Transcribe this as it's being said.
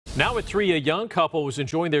Now at 3, a young couple was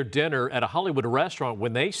enjoying their dinner at a Hollywood restaurant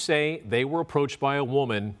when they say they were approached by a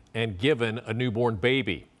woman and given a newborn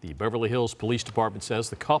baby. The Beverly Hills Police Department says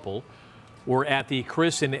the couple were at the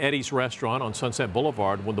Chris and Eddie's restaurant on Sunset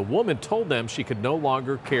Boulevard when the woman told them she could no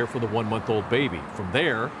longer care for the 1-month-old baby. From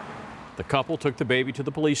there, the couple took the baby to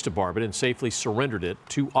the police department and safely surrendered it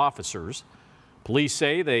to officers. Police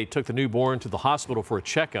say they took the newborn to the hospital for a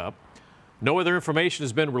checkup. No other information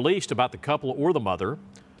has been released about the couple or the mother.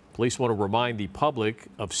 Police want to remind the public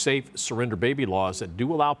of safe surrender baby laws that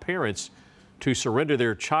do allow parents to surrender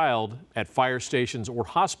their child at fire stations or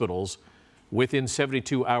hospitals within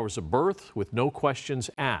 72 hours of birth with no questions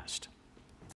asked.